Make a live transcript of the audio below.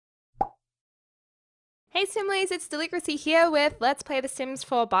Hey Simlies, it's Deligracy here with Let's Play The Sims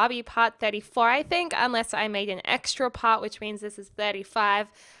 4 Barbie part 34, I think, unless I made an extra part, which means this is 35.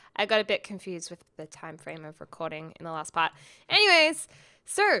 I got a bit confused with the time frame of recording in the last part. Anyways,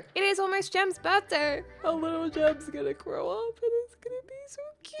 so it is almost Gem's birthday. Our little Gem's gonna grow up and it's gonna be so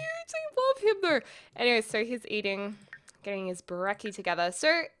cute. I love him though. Anyways, so he's eating, getting his brekkie together.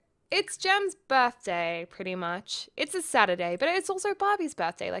 So it's Gem's birthday, pretty much. It's a Saturday, but it's also Barbie's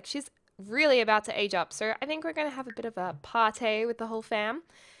birthday. Like, she's really about to age up. So I think we're going to have a bit of a party with the whole fam.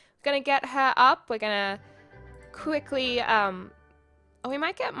 We're going to get her up. We're going to quickly, we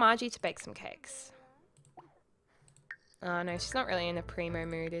might get Margie to bake some cakes. Oh no, she's not really in a primo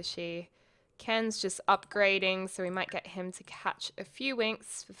mood, is she? Ken's just upgrading, so we might get him to catch a few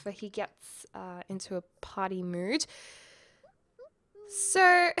winks before he gets into a party mood.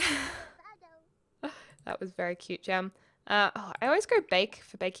 So, that was very cute, Gem. I always go bake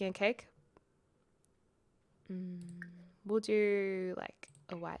for baking a cake. We'll do like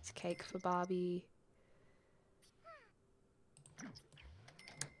a white cake for Barbie.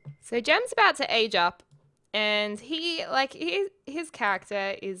 So Gem's about to age up, and his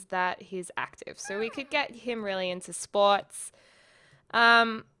character is that he's active. So we could get him really into sports.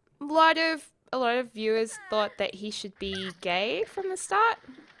 A lot of viewers thought that he should be gay from the start.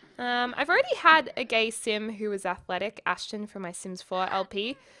 I've already had a gay sim who was athletic, Ashton from my Sims 4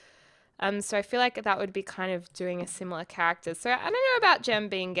 LP. So I feel like that would be kind of doing a similar character. So I don't know about Gem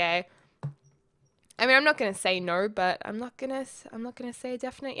being gay. I mean, I'm not gonna say no, but I'm not gonna say a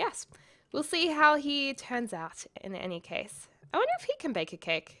definite yes. We'll see how he turns out in any case. I wonder if he can bake a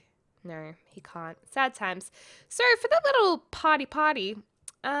cake. No, he can't. Sad times. So for the little party,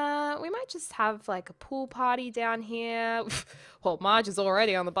 we might just have like a pool party down here. Well, Marge is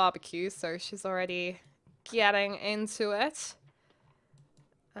already on the barbecue, so she's already getting into it.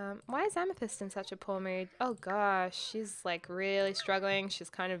 Why is Amethyst in such a poor mood? Oh gosh, she's like really struggling. She's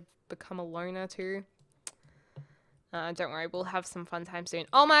kind of become a loner too. Don't worry, we'll have some fun time soon.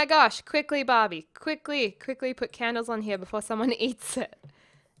 Oh my gosh, quickly Barbie, quickly put candles on here before someone eats it.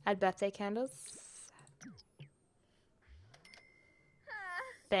 Add birthday candles.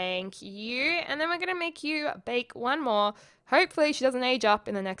 Thank you. And then we're going to make you bake one more. Hopefully she doesn't age up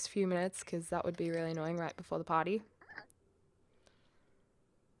in the next few minutes, because that would be really annoying right before the party.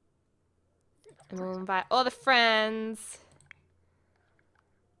 And we'll invite all the friends.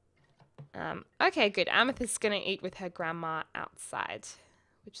 Okay, good. Amethyst's going to eat with her grandma outside,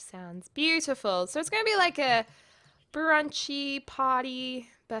 which sounds beautiful. So it's going to be like a brunchy party,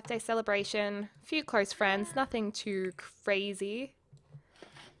 birthday celebration, a few close friends, nothing too crazy.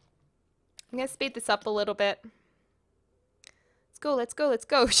 I'm going to speed this up a little bit. Let's go.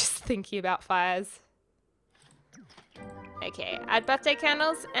 Just thinking about fires. Okay, add birthday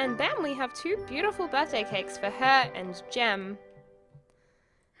candles, and bam, we have two beautiful birthday cakes for her and Gem.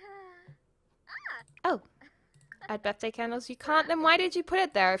 Oh, add birthday candles. You can't, then why did you put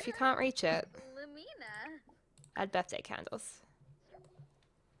it there if you can't reach it? Add birthday candles.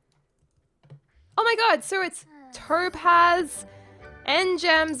 Oh my god, so it's Topaz and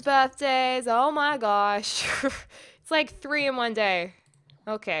Gem's birthdays. Oh my gosh. It's like 3 in one day.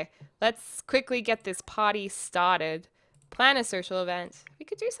 Okay, let's quickly get this party started. Plan a social event. We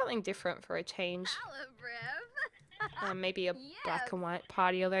could do something different for a change. Maybe a black and white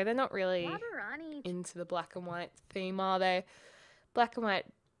party, although they're not really into the black and white theme, are they? Black and white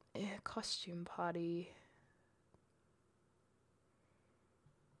costume party.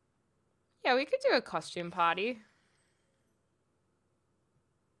 Yeah, we could do a costume party.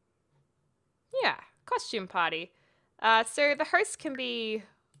 Yeah, costume party. So the host can be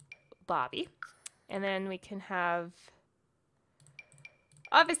Barbie, and then we can have,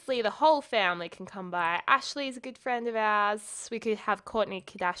 obviously the whole family can come by. Ashley's a good friend of ours. We could have Kourtney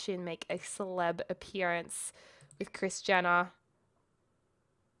Kardashian make a celeb appearance with Kris Jenner.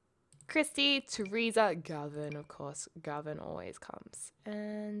 Christy, Teresa, Gavin, of course. Gavin always comes.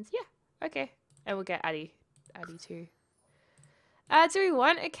 And yeah, okay. And we'll get Addie too. Do we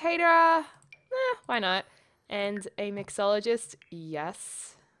want a caterer? Why not? And a mixologist?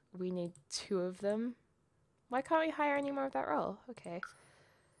 Yes. We need 2 of them. Why can't we hire any more of that role? Okay.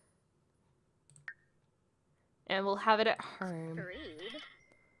 And we'll have it at home.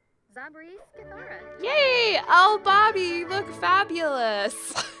 Yay! Oh, Barbie, you look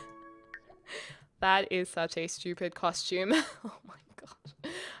fabulous! That is such a stupid costume. Oh my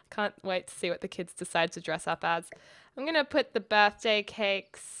gosh. Can't wait to see what the kids decide to dress up as. I'm going to put the birthday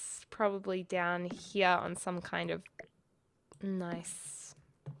cakes probably down here on some kind of nice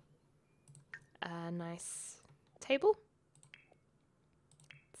table.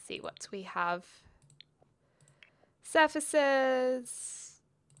 Let's see what we have. Surfaces.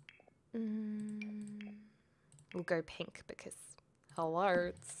 We'll go pink because, hello,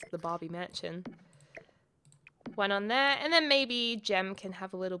 it's the Barbie mansion. One on there, and then maybe Gem can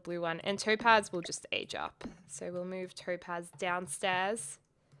have a little blue one, and Topaz will just age up. So we'll move Topaz downstairs.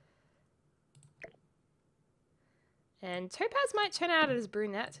 And Topaz might turn out as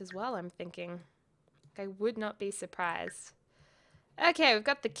brunette as well, I'm thinking. I would not be surprised. Okay, we've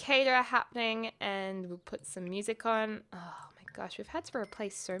got the caterer happening, and we'll put some music on. Oh my gosh, we've had to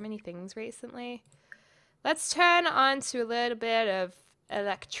replace so many things recently. Let's turn on to a little bit of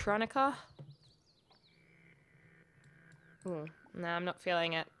electronica. Ooh, no, I'm not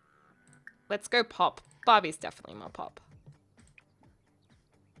feeling it. Let's go pop. Barbie's definitely more pop.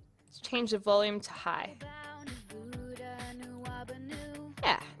 Let's change the volume to high.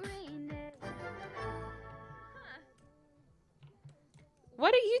 Yeah.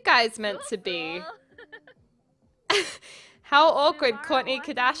 What are you guys meant to be? How awkward, Kourtney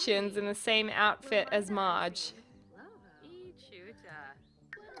Kardashian's in the same outfit as Marge.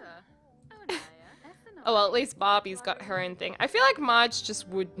 Oh, well, at least Barbie's got her own thing. I feel like Marge just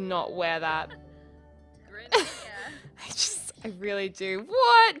would not wear that. I really do.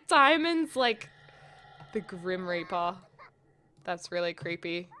 What? Diamonds like the Grim Reaper. That's really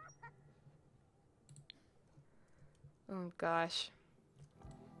creepy. Oh, gosh.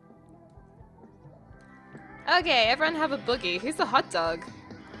 Okay, everyone have a boogie. Who's the hot dog?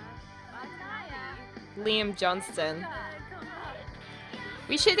 Liam Johnston.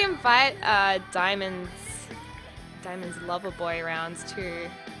 We should invite Diamond's lover boy around too.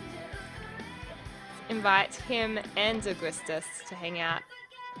 Invite him and Augustus to hang out.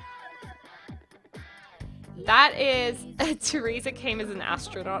 That is... Teresa came as an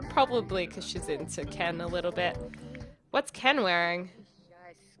astronaut, probably because she's into Ken a little bit. What's Ken wearing?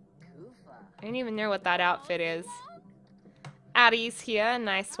 I don't even know what that outfit is. Addie's here,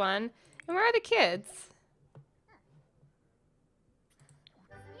 nice one. And where are the kids?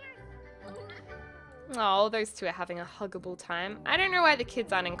 Oh, those two are having a huggable time. I don't know why the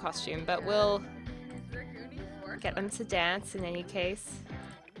kids aren't in costume, but we'll get them to dance in any case.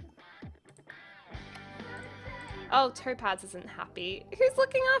 Oh, Topaz isn't happy. Who's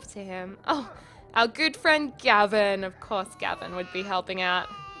looking after him? Oh, our good friend Gavin. Of course Gavin would be helping out.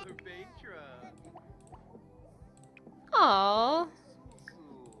 Oh,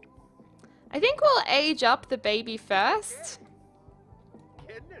 I think we'll age up the baby first.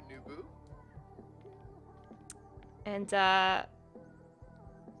 And,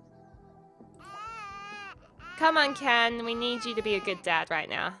 come on, Ken. We need you to be a good dad right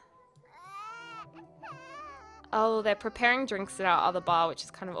now. Oh, they're preparing drinks at our other bar, which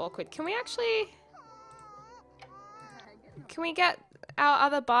is kind of awkward. Can we get our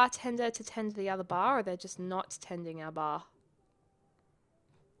other bartender to tend the other bar, or they're just not tending our bar?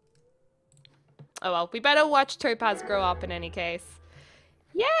 Oh well, we better watch Topaz grow up in any case.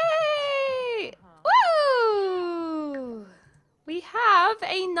 Yay! Woo! We have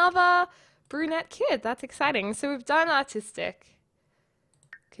another brunette kid. That's exciting. So we've done artistic.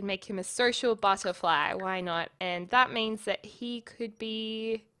 Could make him a social butterfly. Why not? And that means that he could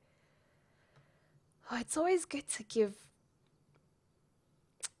be... Oh, it's always good to give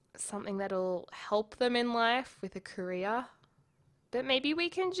something that'll help them in life with a career. But maybe we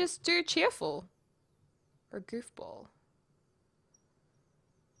can just do cheerful. Or goofball.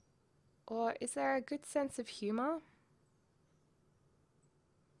 Or is there a good sense of humor?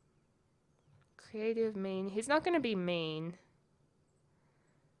 Creative, mean. He's not going to be mean.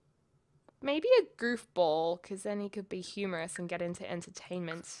 Maybe a goofball, because then he could be humorous and get into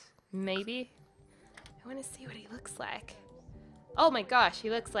entertainment. Maybe. I want to see what he looks like. Oh my gosh, he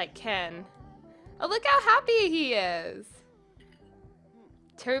looks like Ken. Oh, look how happy he is.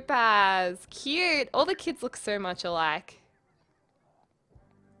 Topaz. Cute. All the kids look so much alike.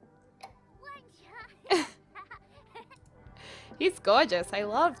 He's gorgeous. I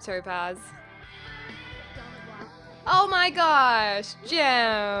love Topaz. Oh my gosh,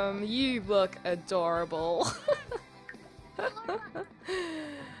 Gem, you look adorable.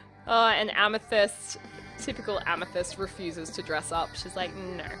 Oh, and Amethyst, typical Amethyst, refuses to dress up. She's like,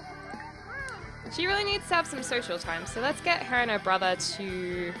 no. She really needs to have some social time, so let's get her and her brother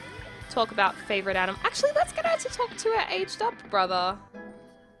to talk about favorite animal. Actually, let's get her to talk to her aged up brother.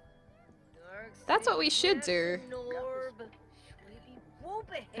 That's what we should do.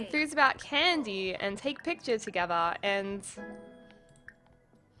 Enthuse about candy and take pictures together and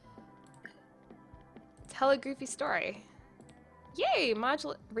tell a goofy story. Yay! Marge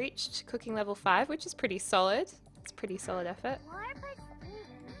reached cooking level 5, which is pretty solid. It's pretty solid effort.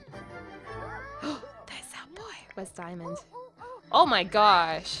 Oh, there's our boy. Where's Diamond? Oh my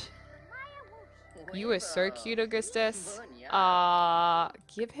gosh. You were so cute, Augustus.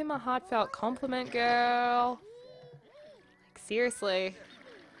 Give him a heartfelt compliment, girl. Like, seriously.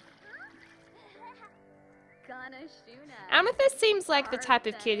 Amethyst seems like the type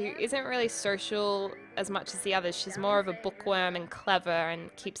of kid who isn't really social as much as the others. She's more of a bookworm and clever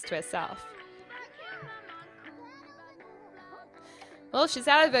and keeps to herself. Well, she's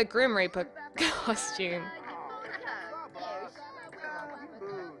out of her Grim Reaper costume.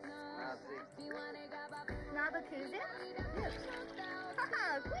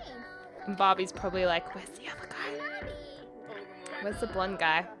 And Barbie's probably like, where's the other guy? Where's the blonde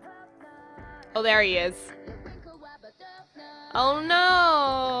guy? Oh, there he is. Oh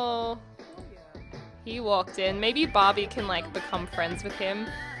no! He walked in. Maybe Barbie can like become friends with him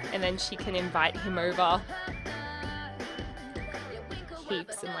and then she can invite him over.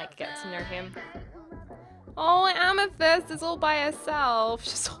 Heaps and like get to know him. Oh, Amethyst is all by herself.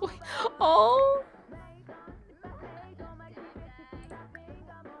 She's all... Oh!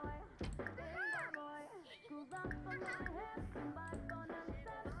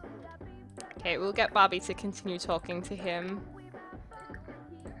 Okay, we'll get Barbie to continue talking to him.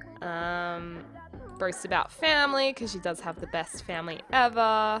 Boast about family, because she does have the best family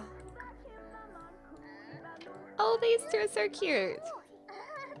ever. Oh, these two are so cute.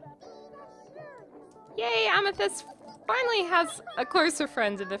 Yay, Amethyst finally has a closer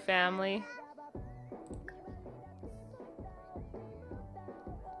friend in the family.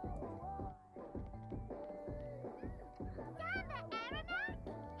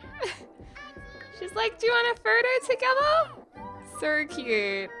 She's like, do you want a photo together? So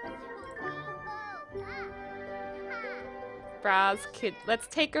cute. Braz, kid, let's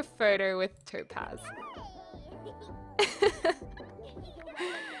take a photo with Topaz.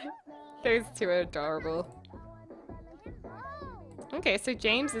 Those two are adorable. Okay, so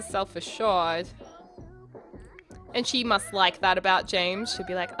James is self-assured. And she must like that about James. She'll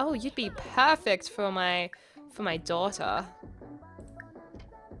be like, oh, you'd be perfect for my daughter.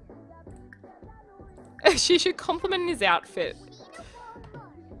 She should compliment his outfit.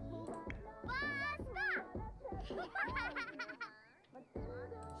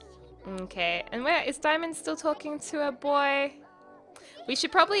 Okay, and where is Diamond still talking to a boy? We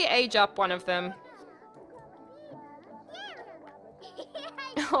should probably age up one of them.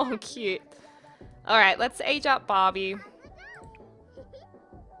 Oh, cute. Alright, let's age up Barbie.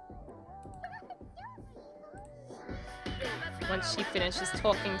 Once she finishes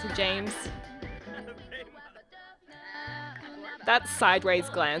talking to James. That sideways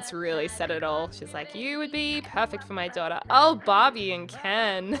glance really said it all. She's like, you would be perfect for my daughter. Oh, Barbie and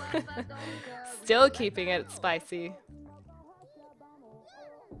Ken. Still keeping it spicy.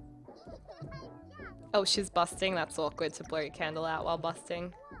 Oh, she's busting. That's awkward to blow your candle out while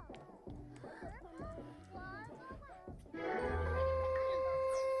busting.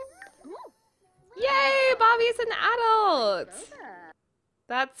 Yay! Barbie's an adult!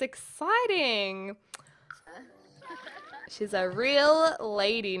 That's exciting! She's a real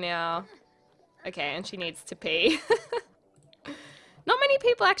lady now. Okay, and she needs to pee. Not many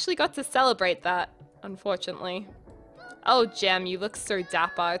people actually got to celebrate that, unfortunately. Oh, Gem, you look so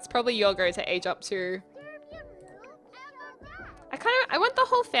dapper. It's probably your go to age up too. I want the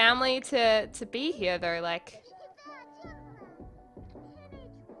whole family to be here though, like.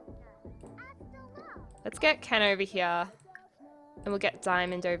 Let's get Ken over here. And we'll get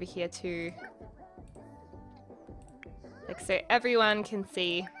Diamond over here too. Like so everyone can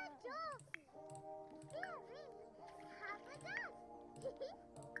see.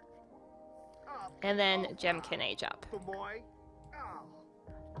 And then Gem can age up.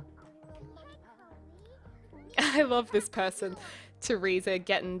 I love this person. Teresa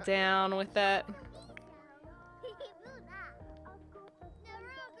getting down with it.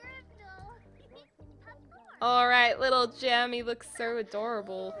 Alright, little Gem, he looks so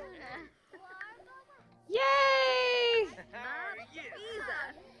adorable. Yay!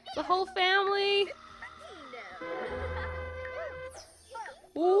 The whole family.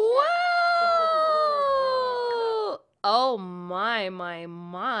 Whoa! Oh my, my,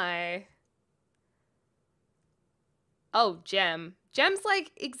 my. Oh, Gem. Gem's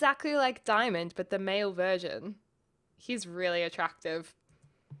like exactly like Diamond, but the male version. He's really attractive.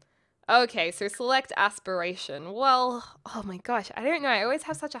 Okay, so select aspiration. Well, oh my gosh, I don't know. I always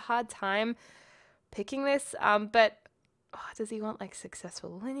have such a hard time picking this. But does he want like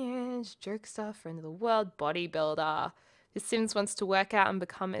successful lineage, jokester, friend of the world, bodybuilder? The Sims wants to work out and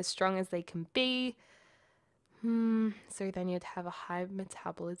become as strong as they can be. So then you'd have a high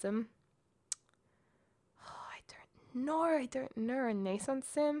metabolism. Oh, I No, I don't know. A Renaissance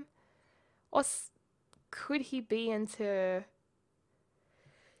sim? Or could he be into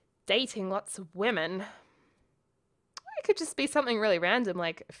dating lots of women? Or it could just be something really random,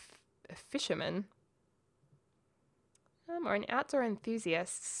 like a fisherman. Or an outdoor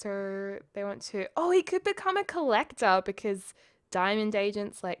enthusiast. So they want to... Oh, he could become a collector because diamond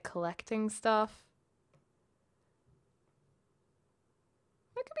agents like collecting stuff.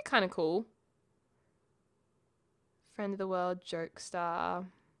 That could be kind of cool. Friend of the world, jokester.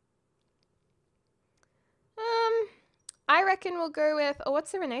 I reckon we'll go with... Oh,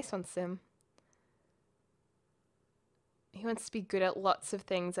 what's a Renaissance sim? He wants to be good at lots of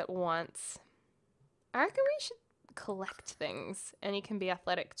things at once. I reckon we should collect things. And he can be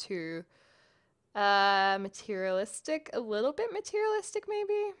athletic too. Materialistic. A little bit materialistic,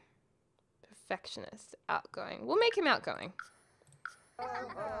 maybe? Perfectionist. Outgoing. We'll make him outgoing.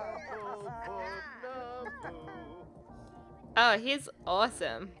 Oh, he's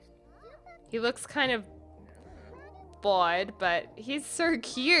awesome. He looks kind of bored, but he's so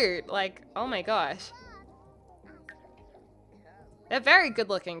cute. Like, oh my gosh. They're very good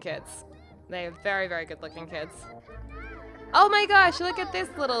looking kids. They're very, very good looking kids. Oh my gosh, look at this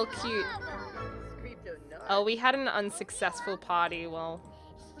little cute. Oh, we had an unsuccessful party. Well,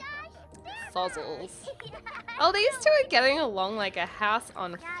 sozzles. Oh, these two are getting along like a house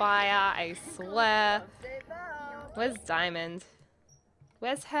on fire, I swear. Where's Diamond?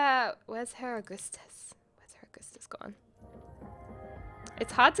 Where's her Augustus? Where's her Augustus gone?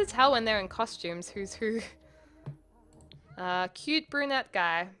 It's hard to tell when they're in costumes who's who. Cute brunette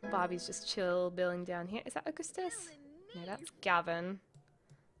guy. Barbie's just chill billing down here. Is that Augustus? No, that's Gavin.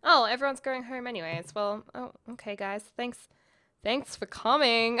 Oh, everyone's going home anyways. Well, oh, okay guys. Thanks for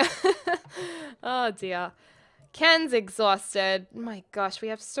coming. Oh dear. Ken's exhausted. My gosh, we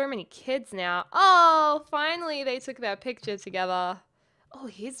have so many kids now. Oh, finally they took their picture together. Oh,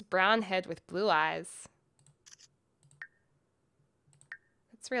 he's brown head with blue eyes.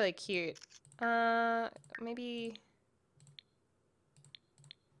 That's really cute. Maybe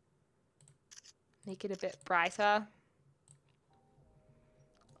make it a bit brighter.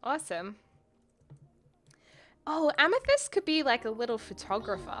 Awesome. Oh, Amethyst could be like a little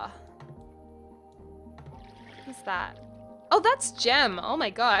photographer. Who's that? Oh, that's Gem. Oh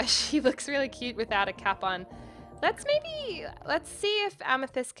my gosh. He looks really cute without a cap on. Let's see if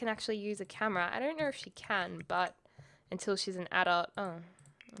Amethyst can actually use a camera. I don't know if she can, but until she's an adult. Oh,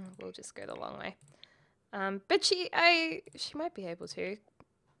 we'll just go the long way. But she might be able to.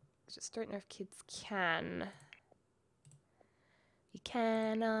 I just don't know if kids can. You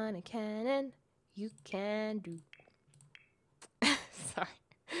can on a cannon. You can do. Sorry.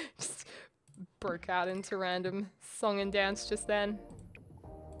 Just broke out into random song and dance just then.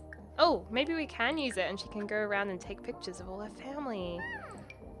 Oh, maybe we can use it and she can go around and take pictures of all her family.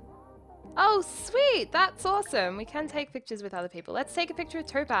 Oh, sweet! That's awesome. We can take pictures with other people. Let's take a picture of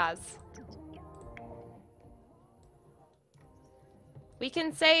Topaz. We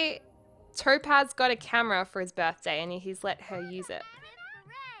can say Topaz got a camera for his birthday and he's let her use it.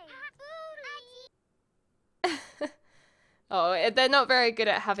 Oh, they're not very good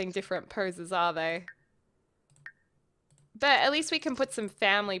at having different poses, are they? But at least we can put some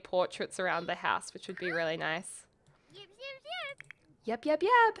family portraits around the house, which would be really nice. Yep, yep,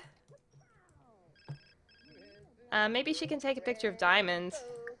 yep. Maybe she can take a picture of Diamond.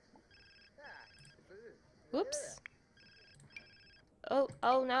 Whoops. Oh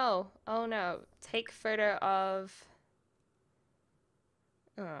no. Oh no. Take photo of...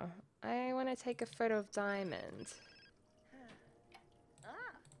 Oh, I want to take a photo of Diamond.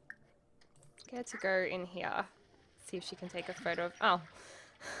 Get her to go in here. See if she can take a photo of... Oh.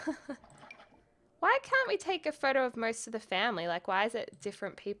 Why can't we take a photo of most of the family? Like, why is it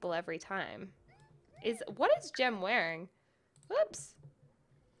different people every time? What is Gem wearing? Whoops.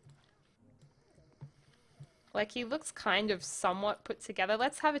 Like, he looks kind of somewhat put together.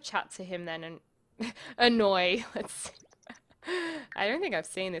 Let's have a chat to him then and annoy. I don't think I've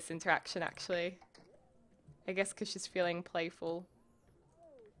seen this interaction, actually. I guess because she's feeling playful.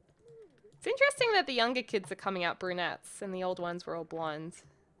 It's interesting that the younger kids are coming out brunettes and the old ones were all blonde.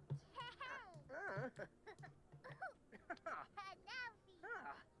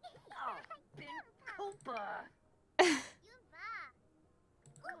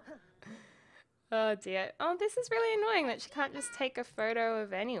 Oh dear. Oh, this is really annoying that she can't just take a photo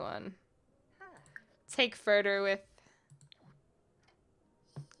of anyone. Take photo with...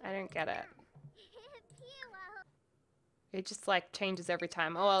 I don't get it. It just like changes every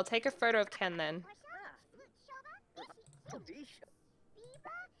time. Oh, I'll take a photo of Ken then.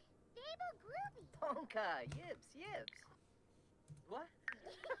 Tonka, yips, yips. What?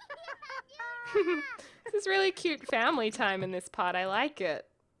 This is really cute family time in this part. I like it.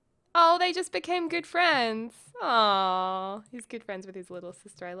 Oh, they just became good friends. Aww, he's good friends with his little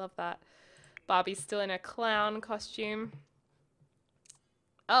sister. I love that. Barbie's still in a clown costume.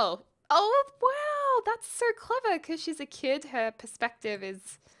 Oh, oh wow, that's so clever because she's a kid. Her perspective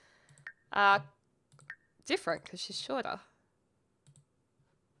is different because she's shorter.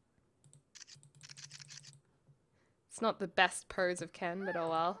 It's not the best pose of Ken, but oh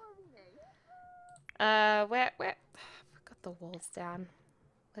well. Where? I've got the walls down.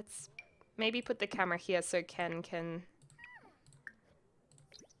 Let's maybe put the camera here so Ken can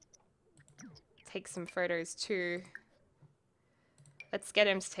take some photos too. Let's get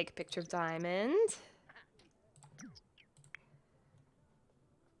him to take a picture of Diamond.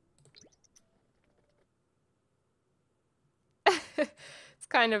 It's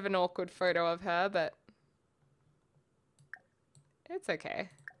kind of an awkward photo of her, but it's okay.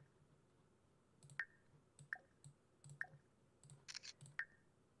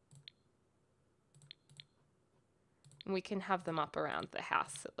 We can have them up around the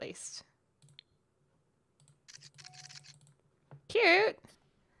house at least. Cute!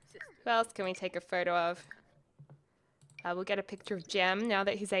 Who else can we take a photo of? We'll get a picture of Jem now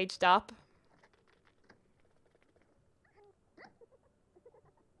that he's aged up.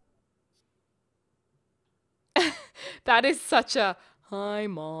 That is such a hi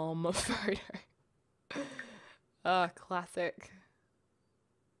mom photo. Oh, classic.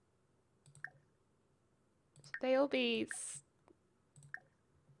 Should they all be...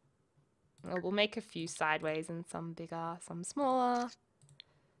 Well, we'll make a few sideways and some bigger, some smaller.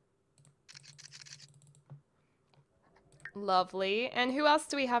 Lovely. And who else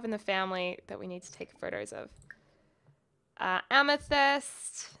do we have in the family that we need to take photos of?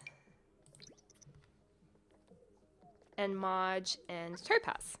 Amethyst. And Marge and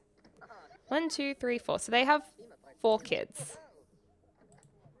Topaz. 1, 2, 3, 4. So they have 4 kids.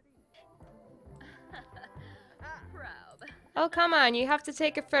 Oh, come on. You have to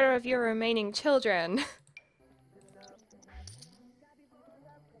take a photo of your remaining children.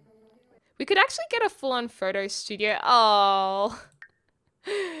 We could actually get a full-on photo studio. Oh.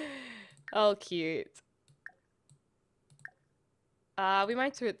 Oh, cute. We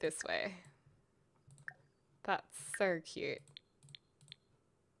might do it this way. That's so cute.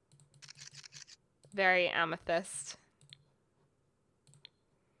 Very Amethyst.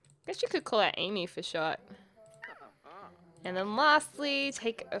 Guess you could call her Amy for short. And then lastly,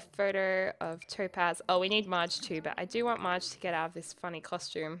 take a photo of Topaz. Oh, we need Marge too, but I do want Marge to get out of this funny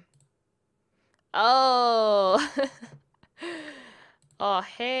costume. Oh! Oh,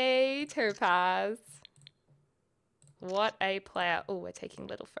 hey, Topaz. What a player. Oh, we're taking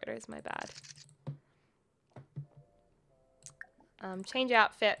little photos, my bad. Change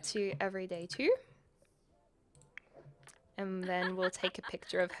outfit to everyday 2. And then we'll take a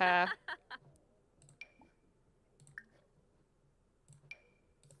picture of her.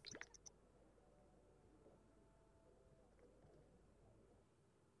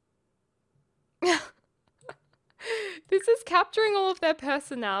 This is capturing all of their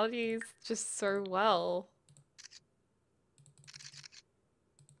personalities just so well.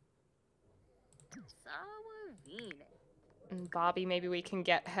 And Barbie, maybe we can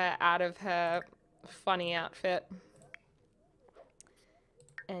get her out of her funny outfit.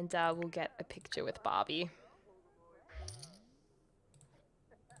 And we'll get a picture with Barbie.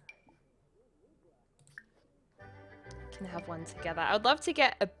 Can have one together. I would love to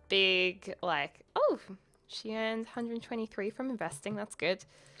get a big, like, oh, she earned 123 from investing. That's good.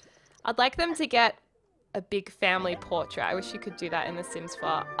 I'd like them to get a big family portrait. I wish you could do that in The Sims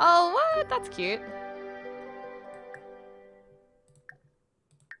 4. Oh, what? That's cute.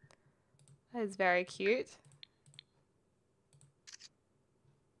 That is very cute.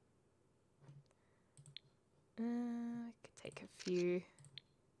 I could take a few.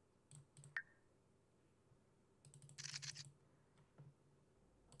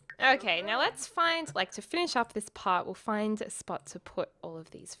 Okay, now let's find, like, to finish up this part, we'll find a spot to put all of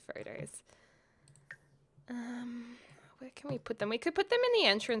these photos. Where can we put them? We could put them in the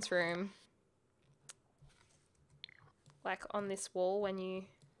entrance room. Like on this wall when you...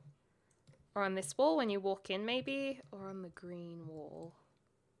 Or on this wall when you walk in, maybe? Or on the green wall.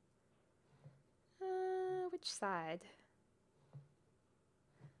 Which side?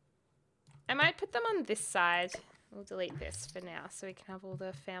 I might put them on this side. We'll delete this for now so we can have all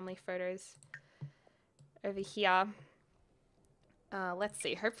the family photos over here. Let's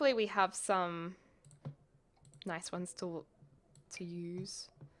see. Hopefully we have some nice ones to use.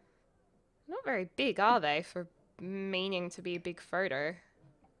 Not very big, are they, for meaning to be a big photo?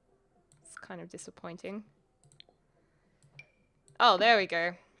 It's kind of disappointing. Oh, there we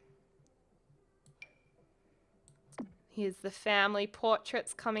go. Here's the family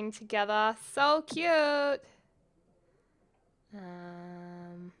portraits coming together. So cute!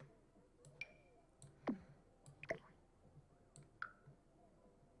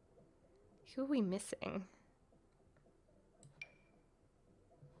 Who are we missing?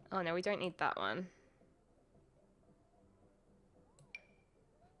 Oh no, we don't need that one.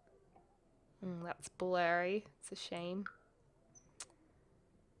 That's blurry. It's a shame.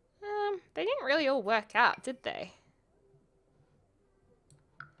 They didn't really all work out, did they?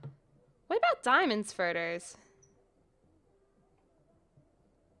 What about Diamond's photos?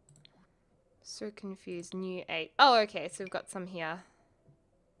 So confused. New 8. Oh, okay, so we've got some here.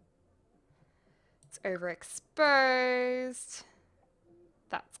 It's overexposed.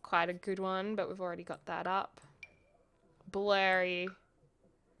 That's quite a good one, but we've already got that up. Blurry.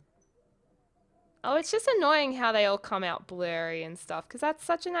 Oh, it's just annoying how they all come out blurry and stuff, because that's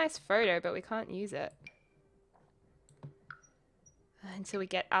such a nice photo, but we can't use it until we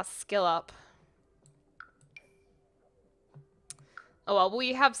get our skill up. Oh well,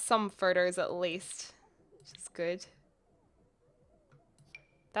 we have some photos at least, which is good.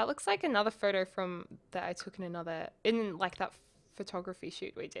 That looks like another photo from that I took in like that photography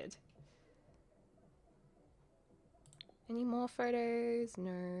shoot we did. Any more photos?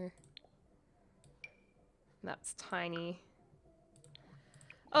 No. That's tiny.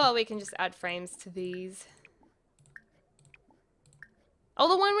 Oh, we can just add frames to these. Oh,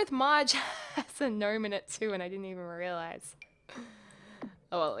 the one with Marge has a gnome in it too, and I didn't even realize.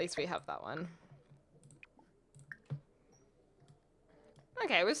 Oh, well, at least we have that one.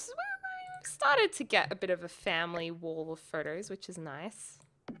 Okay, we've started to get a bit of a family wall of photos, which is nice.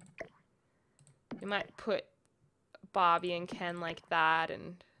 We might put Barbie and Ken like that,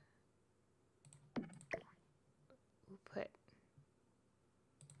 and we'll put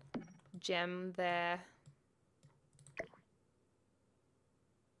Gem there.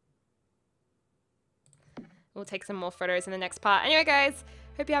 We'll take some more photos in the next part. Anyway, guys,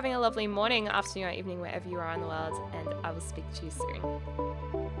 hope you're having a lovely morning, afternoon, or evening, wherever you are in the world, and I will speak to you soon.